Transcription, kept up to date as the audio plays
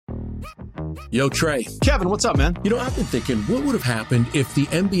Yo, Trey. Kevin, what's up, man? You know, I've been thinking, what would have happened if the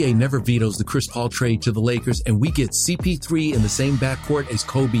NBA never vetoes the Chris Paul trade to the Lakers and we get CP3 in the same backcourt as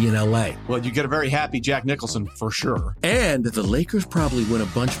Kobe in LA? Well, you get a very happy Jack Nicholson for sure. And the Lakers probably win a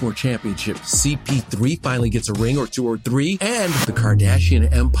bunch more championships. CP3 finally gets a ring or two or three, and the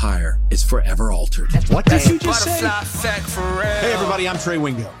Kardashian empire is forever altered. What did you just say? Hey, everybody, I'm Trey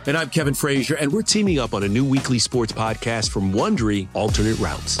Wingo. And I'm Kevin Frazier, and we're teaming up on a new weekly sports podcast from Wondery, Alternate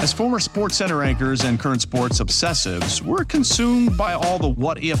Routes. As former Sports Center anchors and current sports obsessives, we're consumed by all the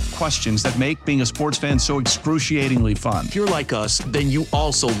what-if questions that make being a sports fan so excruciatingly fun. If you're like us, then you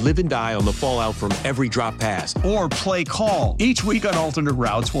also live and die on the fallout from every drop pass. Or play call. Each week on Alternate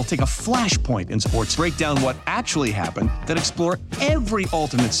Routes, we'll take a flashpoint in sports, break down what actually happened, then explore every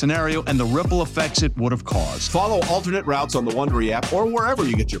alternate scenario and the ripple effects it would have caused. Follow Alternate Routes on the Wondery app or wherever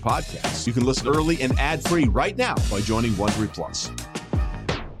you get your podcasts. You can listen early and ad-free right now by joining Wondery Plus.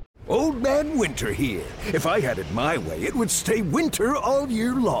 Old Man Winter here. If I had it my way, it would stay winter all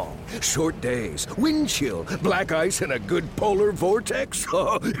year long. Short days, wind chill, black ice, and a good polar vortex.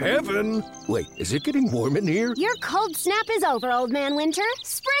 Oh, heaven! Wait, is it getting warm in here? Your cold snap is over, Old Man Winter.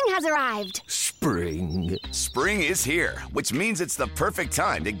 Spring has arrived. Spring. Spring is here, which means it's the perfect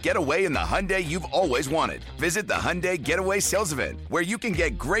time to get away in the Hyundai you've always wanted. Visit the Hyundai Getaway Sales Event, where you can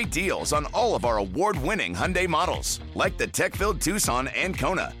get great deals on all of our award-winning Hyundai models, like the tech-filled Tucson and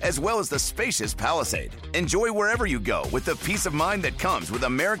Kona, as well as the spacious Palisade. Enjoy wherever you go with the peace of mind that comes with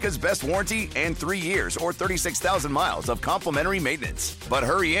America's best warranty and 3 years or 36,000 miles of complimentary maintenance. But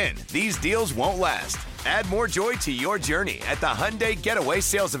hurry in, these deals won't last. Add more joy to your journey at the Hyundai Getaway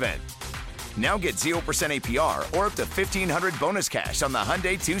Sales Event. Now get 0% APR or up to $1,500 bonus cash on the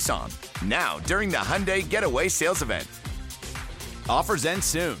Hyundai Tucson. Now, during the Hyundai Getaway Sales Event. Offers end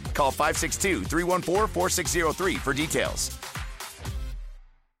soon. Call 562-314-4603 for details.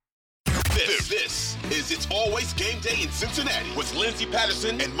 This is It's Always Game Day in Cincinnati with Lindsey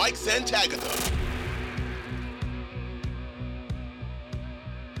Patterson and Mike Santagata.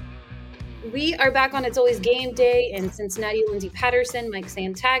 We are back on It's Always Game Day in Cincinnati. Lindsey Patterson, Mike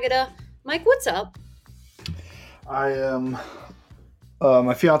Santagata. Mike, what's up? I am.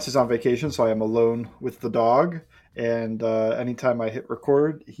 My fiance's on vacation, so I am alone with the dog. And anytime I hit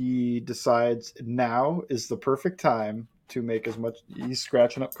record, he decides now is the perfect time to make as much. He's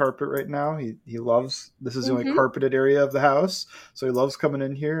scratching up carpet right now. He loves. This is the only carpeted area of the house, so he loves coming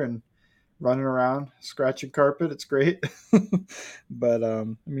in here and running around, scratching carpet. It's great. But I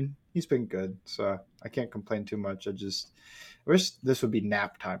mean, he's been good, so I can't complain too much. I wish this would be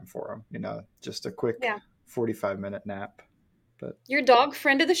nap time for him, just a quick 45-minute nap. But your dog,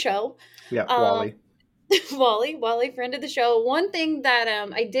 friend of the show. Yeah, Wally. Wally, friend of the show. One thing that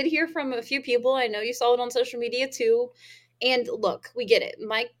I did hear from a few people, I know you saw it on social media too, and look, we get it.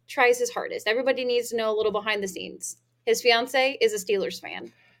 Mike tries his hardest. Everybody needs to know a little behind the scenes. His fiance is a Steelers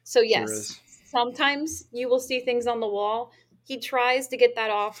fan. So yes, sometimes you will see things on the wall. He tries to get that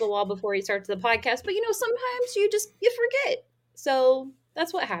off the wall before he starts the podcast, but sometimes you forget. So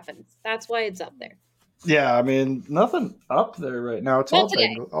that's what happens. That's why it's up there. Yeah, I mean, nothing up there right now. It's all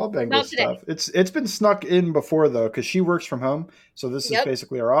Bengals stuff. It's been snuck in before, though, because she works from home. So this is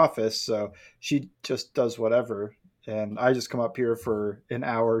basically our office. So she just does whatever. And I just come up here for an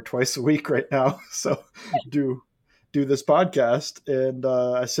hour twice a week right now. So do this podcast. And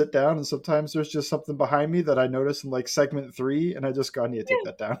I sit down, and sometimes there's just something behind me that I notice in like segment 3. And I just go, I need to take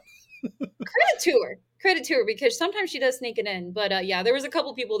that down. Credit to her because sometimes she does sneak it in. But there was a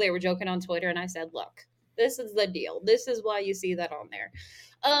couple people they were joking on Twitter, and I said, look, this is the deal. This is why you see that on there.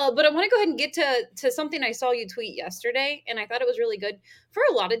 But I want to go ahead and get to something I saw you tweet yesterday, and I thought it was really good for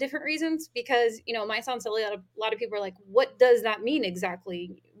a lot of different reasons because, it might sound silly. A lot of people are like, what does that mean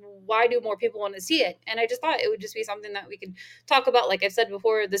exactly? Why do more people want to see it? And I just thought it would just be something that we could talk about. Like I've said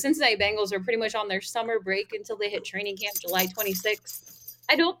before, the Cincinnati Bengals are pretty much on their summer break until they hit training camp July 26th.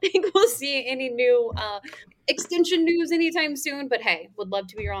 I don't think we'll see any new extension news anytime soon, but hey, would love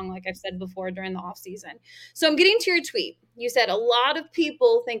to be wrong, like I've said before, during the offseason. So I'm getting to your tweet. You said a lot of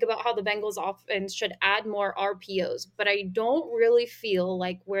people think about how the Bengals offense should add more RPOs, but I don't really feel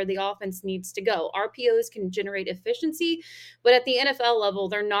like where the offense needs to go. RPOs can generate efficiency, but at the NFL level,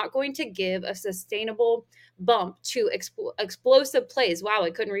 they're not going to give a sustainable bump to explosive plays. Wow,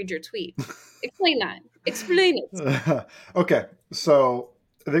 I couldn't read your tweet. Explain that. Explain it. Okay, so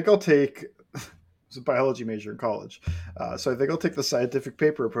I think I'll take – I was a biology major in college. So I think I'll take the scientific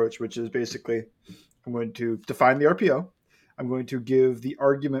paper approach, which is basically I'm going to define the RPO. I'm going to give the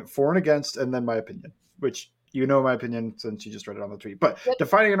argument for and against and then my opinion, which my opinion since you just read it on the tweet. But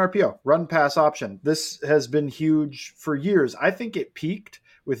defining an RPO, run pass option. This has been huge for years. I think it peaked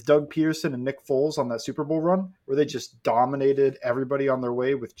with Doug Peterson and Nick Foles on that Super Bowl run, where they just dominated everybody on their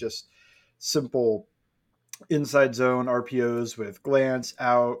way with just simple inside zone RPOs with glance,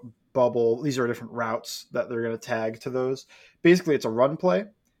 out, bubble. These are different routes that they're going to tag to those. Basically, it's a run play,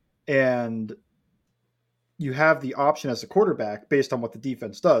 and you have the option as a quarterback based on what the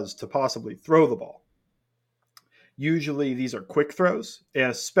defense does to possibly throw the ball. Usually these are quick throws,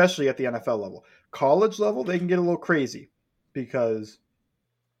 and especially at the NFL level. College level, they can get a little crazy because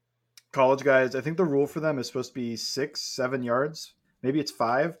college guys, I think the rule for them is supposed to be 6-7 yards. Maybe it's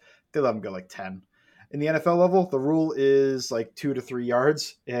 5. They let them go like 10. In the NFL level, the rule is like 2 to 3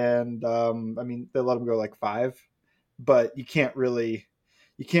 yards. And they let them go like 5, but you can't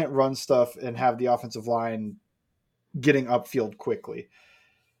run stuff and have the offensive line getting upfield quickly.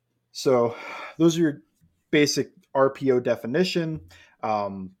 So those are your basic RPO definition.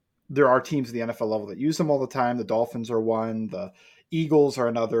 There are teams at the NFL level that use them all the time. The Dolphins are one. The Eagles are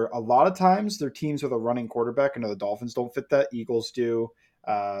another. A lot of times they're teams with a running quarterback. I know the Dolphins don't fit that. Eagles do.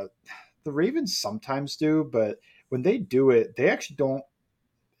 The Ravens sometimes do, but when they do it, they actually don't.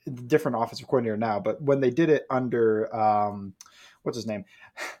 Different offensive coordinator now, but when they did it under what's his name,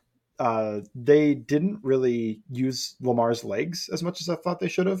 they didn't really use Lamar's legs as much as I thought they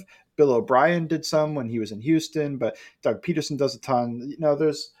should have. Bill O'Brien did some when he was in Houston, but Doug Peterson does a ton.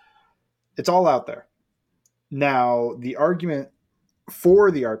 It's all out there. Now, the argument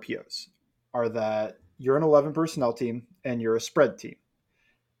for the RPOs are that you're an 11 personnel team and you're a spread team.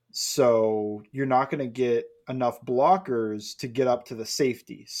 So you're not going to get enough blockers to get up to the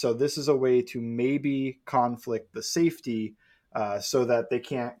safety. So this is a way to maybe conflict the safety so that they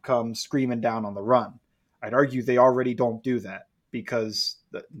can't come screaming down on the run. I'd argue they already don't do that because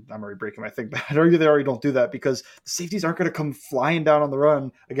I'm already breaking my thing, but I'd argue they already don't do that because the safeties aren't going to come flying down on the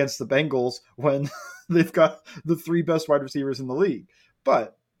run against the Bengals when they've got the 3 best wide receivers in the league.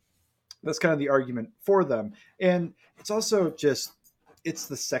 But that's kind of the argument for them. And it's also it's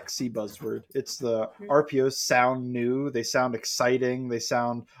the sexy buzzword. It's the RPOs sound new. They sound exciting. They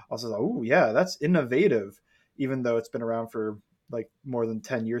sound also like, oh yeah, that's innovative, even though it's been around for like more than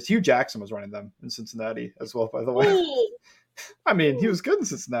 10 years. Hugh Jackson was running them in Cincinnati as well, by the way. Ooh. I mean, he was good in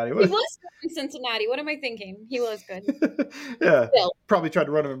Cincinnati. He was good in Cincinnati. What am I thinking? He was good. Yeah. Still. Probably tried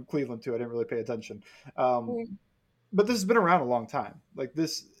to run him in Cleveland too. I didn't really pay attention. But this has been around a long time. Like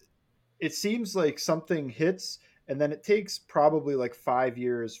this, it seems like something hits and then it takes probably like 5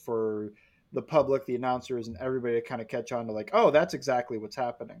 years for the public, the announcers, and everybody to kind of catch on to like, oh, that's exactly what's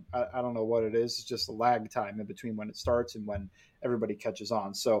happening. I don't know what it is. It's just a lag time in between when it starts and when everybody catches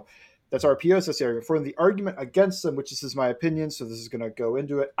on. So that's RPOs. That's the argument for them. The argument against them, which this is my opinion, so this is going to go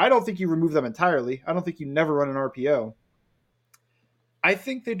into it. I don't think you remove them entirely. I don't think you never run an RPO. I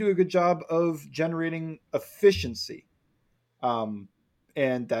think they do a good job of generating efficiency.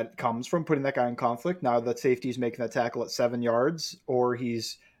 And that comes from putting that guy in conflict. Now that safety is making that tackle at 7 yards, or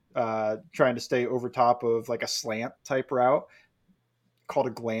he's trying to stay over top of like a slant type route called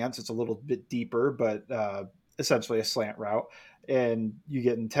a glance. It's a little bit deeper, but essentially a slant route. And you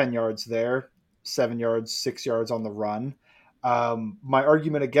get in 10 yards there, 7 yards, 6 yards on the run. My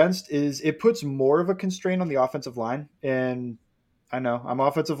argument against is it puts more of a constraint on the offensive line. And I know I'm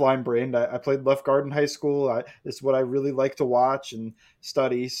offensive line brained. I played left guard in high school. It's what I really like to watch and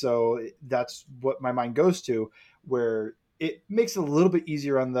study. So that's what my mind goes to, where it makes it a little bit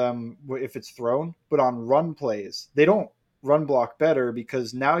easier on them if it's thrown, but on run plays, they don't run block better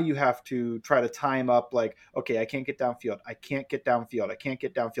because now you have to try to time up like, okay, I can't get downfield. I can't get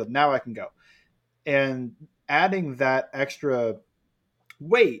downfield. Now I can go. And adding that extra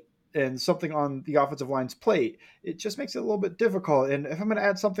weight and something on the offensive line's plate, it just makes it a little bit difficult. And if I'm going to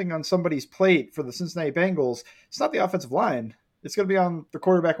add something on somebody's plate for the Cincinnati Bengals, it's not the offensive line. It's going to be on the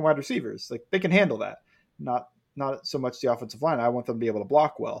quarterback and wide receivers. Like they can handle that. Not so much the offensive line. I want them to be able to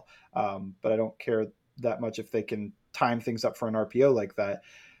block well. But I don't care that much if they can time things up for an RPO like that.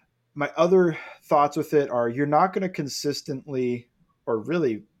 My other thoughts with it are you're not going to consistently or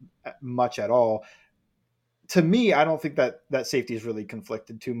really much at all. To me, I don't think that safety is really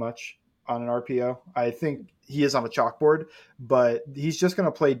conflicted too much on an RPO. I think he is on a chalkboard, but he's just going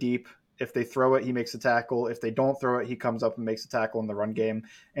to play deep. If they throw it, he makes a tackle. If they don't throw it, he comes up and makes a tackle in the run game.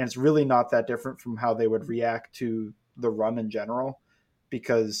 And it's really not that different from how they would react to the run in general,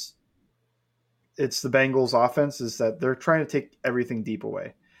 because it's the Bengals offense is that they're trying to take everything deep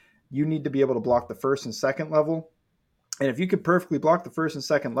away. You need to be able to block the first and second level. And if you could perfectly block the first and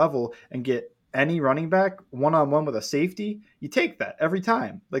second level and get any running back one-on-one with a safety, you take that every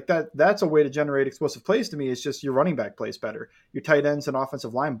time. Like that's a way to generate explosive plays to me. It's just your running back plays better. Your tight ends and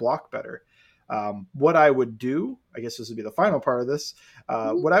offensive line block better. What I would do, I guess this would be the final part of this,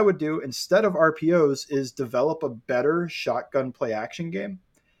 what I would do instead of RPOs is develop a better shotgun play action game.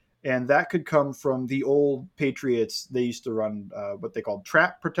 And that could come from the old Patriots. They used to run what they called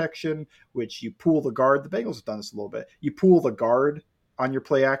trap protection, which you pool the guard. The Bengals have done this a little bit. You pool the guard on your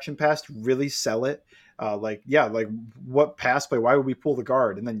play action pass to really sell it. Like what pass play? Why would we pull the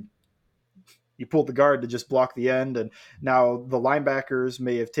guard? And then you pulled the guard to just block the end. And now the linebackers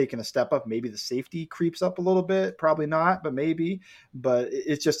may have taken a step up. Maybe the safety creeps up a little bit. Probably not, but maybe. But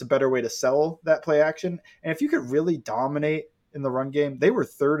it's just a better way to sell that play action. And if you could really dominate in the run game, they were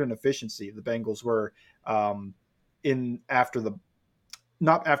third in efficiency. The Bengals were not after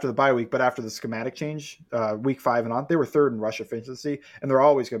the bye week, but after the schematic change, week 5 and on, they were third in rush efficiency, and they're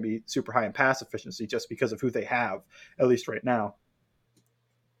always going to be super high in pass efficiency just because of who they have, at least right now.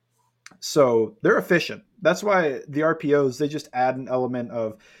 So they're efficient. That's why the RPOs, they just add an element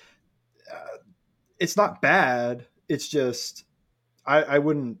of it's not bad. It's just I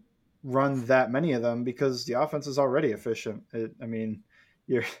wouldn't run that many of them because the offense is already efficient.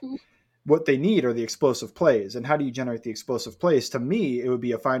 What they need are the explosive plays. And how do you generate the explosive plays? To me, it would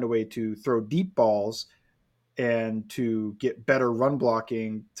be find a way to throw deep balls and to get better run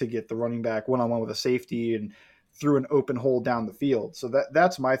blocking, to get the running back one-on-one with a safety and through an open hole down the field. So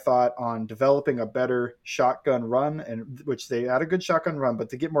that's my thought on developing a better shotgun run, and which they had a good shotgun run, but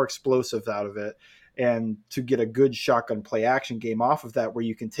to get more explosives out of it and to get a good shotgun play action game off of that where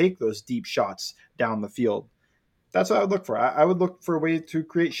you can take those deep shots down the field. That's what I would look for. I would look for a way to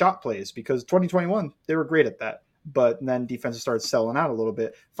create shot plays because 2021, they were great at that. But then defenses started selling out a little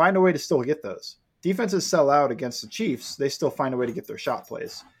bit. Find a way to still get those. Defenses sell out against the Chiefs. They still find a way to get their shot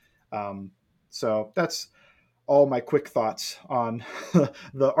plays. So that's all my quick thoughts on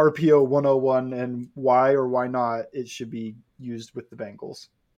the RPO 101 and why or why not it should be used with the Bengals.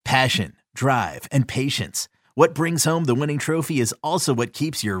 Passion, drive, and patience. What brings home the winning trophy is also what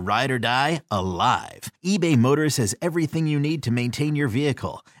keeps your ride or die alive. eBay Motors has everything you need to maintain your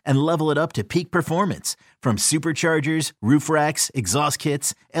vehicle and level it up to peak performance, from superchargers, roof racks, exhaust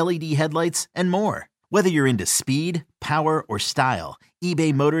kits, LED headlights, and more. Whether you're into speed, power, or style,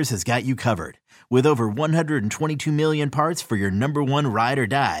 eBay Motors has got you covered. With over 122 million parts for your number one ride or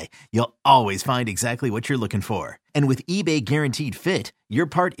die, you'll always find exactly what you're looking for. And with eBay Guaranteed Fit, your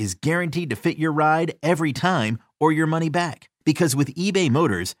part is guaranteed to fit your ride every time or your money back. Because with eBay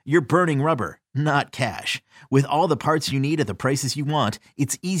Motors, you're burning rubber, not cash. With all the parts you need at the prices you want,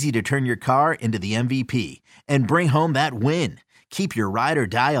 it's easy to turn your car into the MVP and bring home that win. Keep your ride or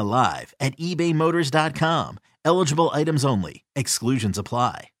die alive at ebaymotors.com. Eligible items only. Exclusions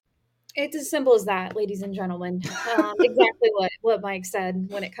apply. It's as simple as that, ladies and gentlemen. Exactly what Mike said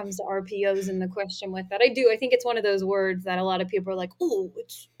when it comes to RPOs and the question with that. I think it's one of those words that a lot of people are like, oh,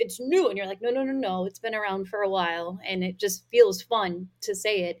 it's new. And you're like, no. It's been around for a while. And it just feels fun to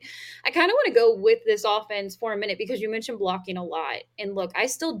say it. I kind of want to go with this offense for a minute because you mentioned blocking a lot. And look, I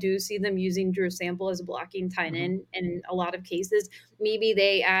still do see them using Drew Sample as a blocking tight end in a lot of cases. Maybe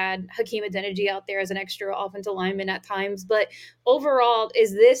they add Hakeem Adeniji out there as an extra offensive lineman at times. But overall,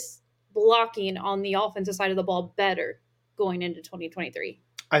 is this blocking on the offensive side of the ball better going into 2023?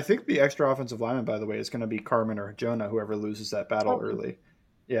 I think the extra offensive lineman, by the way, is going to be Carmen or Jonah, whoever loses that battle early.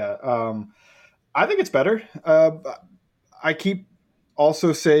 Yeah. I think it's better. I keep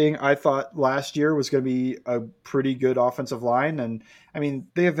also saying I thought last year was going to be a pretty good offensive line. And I mean,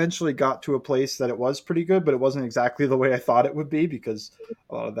 they eventually got to a place that it was pretty good, but it wasn't exactly the way I thought it would be because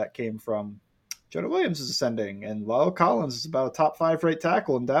a lot of that came from Jonah Williams is ascending, and Lyle Collins is about a top 5 right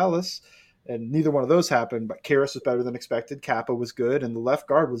tackle in Dallas, and neither one of those happened. But Karras was better than expected. Kappa was good, and the left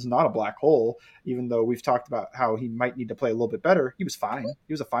guard was not a black hole, even though we've talked about how he might need to play a little bit better. He was fine.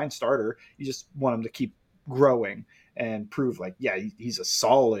 He was a fine starter. You just want him to keep growing and prove he's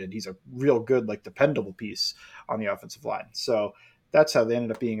a real good, dependable piece on the offensive line. So that's how they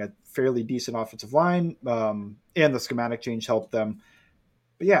ended up being a fairly decent offensive line, and the schematic change helped them.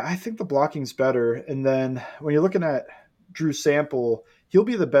 But yeah, I think the blocking's better. And then when you're looking at Drew Sample, he'll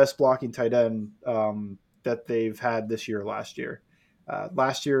be the best blocking tight end that they've had this year, last year.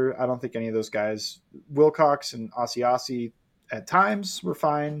 Last year, I don't think any of those guys, Wilcox and Asiasi at times were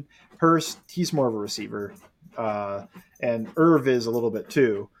fine. Hurst, he's more of a receiver. And Irv is a little bit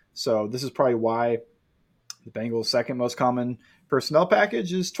too. So this is probably why the Bengals' second most common personnel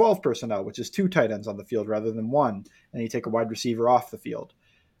package is 12 personnel, which is 2 tight ends on the field rather than 1. And you take a wide receiver off the field.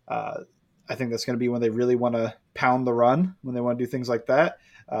 I think that's going to be when they really want to pound the run, when they want to do things like that,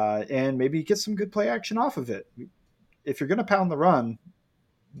 and maybe get some good play action off of it. If you're going to pound the run,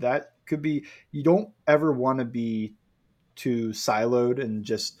 that could be – you don't ever want to be too siloed and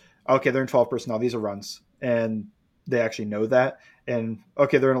just okay, they're in 12 personnel. These are runs. And they actually know that. And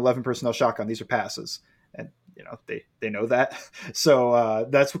okay, they're in 11 personnel shotgun. These are passes. And, they know that. So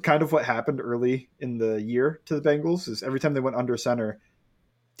that's kind of what happened early in the year to the Bengals is every time they went under center,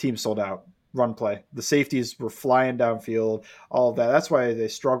 teams sold out. Run play. The safeties were flying downfield, all of that. That's why they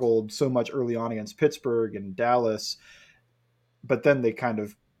struggled so much early on against Pittsburgh and Dallas. But then they kind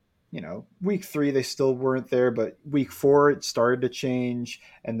of, week 3, they still weren't there, but week 4, it started to change.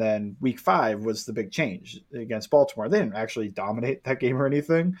 And then week 5 was the big change against Baltimore. They didn't actually dominate that game or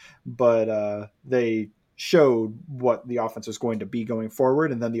anything, but they showed what the offense was going to be going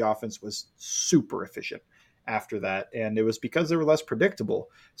forward. And then the offense was super efficient after that. And it was because they were less predictable.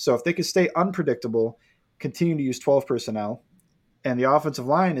 So if they could stay unpredictable, continue to use 12 personnel, and the offensive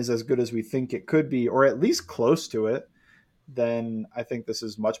line is as good as we think it could be, or at least close to it, then I think this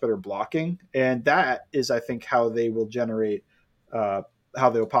is much better blocking. And that is, I think, how they will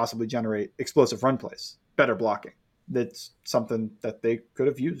possibly generate explosive run plays, better blocking. That's something that they could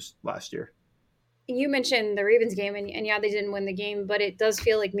have used last year. You mentioned the Ravens game, and yeah, they didn't win the game, but it does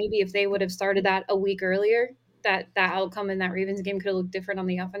feel like maybe if they would have started that a week earlier, that outcome in that Ravens game could have looked different on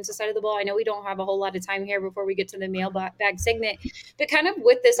the offensive side of the ball. I know we don't have a whole lot of time here before we get to the mailbag segment, but kind of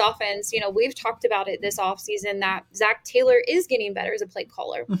with this offense, we've talked about it this offseason that Zach Taylor is getting better as a play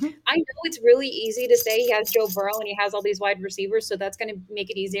caller. Mm-hmm. I know it's really easy to say he has Joe Burrow and he has all these wide receivers, so that's going to make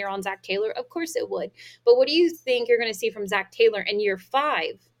it easier on Zach Taylor. Of course it would. But what do you think you're going to see from Zach Taylor in year 5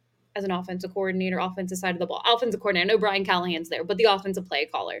 as an offensive coordinator, offensive side of the ball? Offensive coordinator, I know Brian Callahan's there, but the offensive play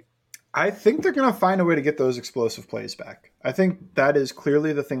caller. I think they're going to find a way to get those explosive plays back. I think that is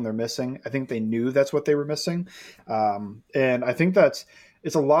clearly the thing they're missing. I think they knew that's what they were missing. And I think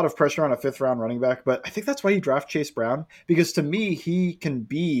it's a lot of pressure on a 5th-round running back, but I think that's why you draft Chase Brown, because to me, he can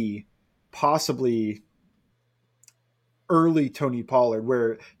be possibly early Tony Pollard,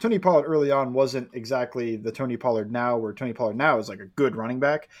 where Tony Pollard early on wasn't exactly the Tony Pollard now, where Tony Pollard now is like a good running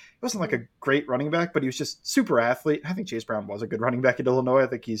back. He wasn't like a great running back, but he was just super athlete. I think Chase Brown was a good running back at Illinois. I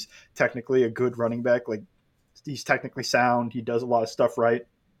think he's technically a good running back. Like, he's technically sound. He does a lot of stuff right.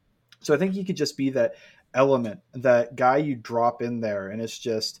 So I think he could just be that element, that guy you drop in there, and it's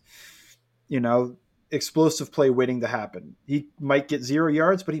just, explosive play waiting to happen. He might get 0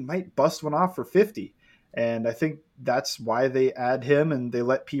 yards, but he might bust one off for 50. And I think that's why they add him and they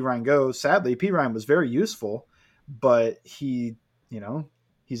let P. Ryan go. Sadly, P. Ryan was very useful, but he's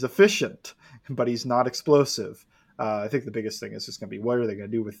efficient, but he's not explosive. I think the biggest thing is just going to be what are they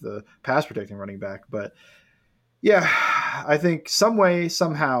going to do with the pass protecting running back? But yeah, I think some way,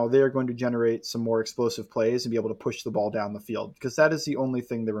 somehow, they're going to generate some more explosive plays and be able to push the ball down the field, because that is the only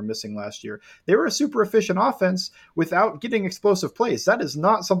thing they were missing last year. They were a super efficient offense without getting explosive plays. That is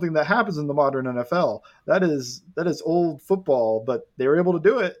not something that happens in the modern NFL. That is old football, but they were able to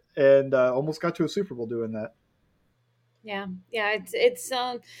do it and almost got to a Super Bowl doing that. Yeah. It's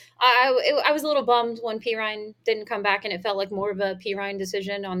I was a little bummed when P. Ryan didn't come back, and it felt like more of a P. Ryan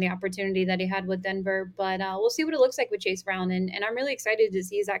decision on the opportunity that he had with Denver. But we'll see what it looks like with Chase Brown, and I'm really excited to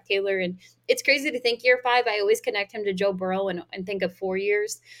see Zach Taylor. And it's crazy to think year 5. I always connect him to Joe Burrow and think of 4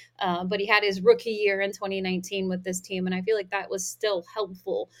 years, but he had his rookie year in 2019 with this team, and I feel like that was still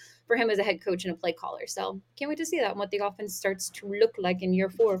helpful for him as a head coach and a play caller. So can't wait to see that and what the offense starts to look like in year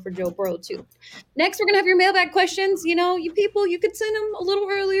 4 for Joe Burrow too. Next, we're going to have your mailbag questions. You people, you could send them a little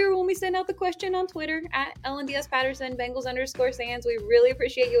earlier when we send out the question on Twitter at LNDS Patterson, Bengals_Sands. We really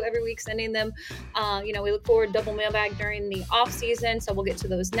appreciate you every week sending them. We look forward to double mailbag during the off season. So we'll get to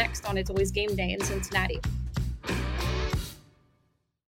those next on It's Always Game Day in Cincinnati.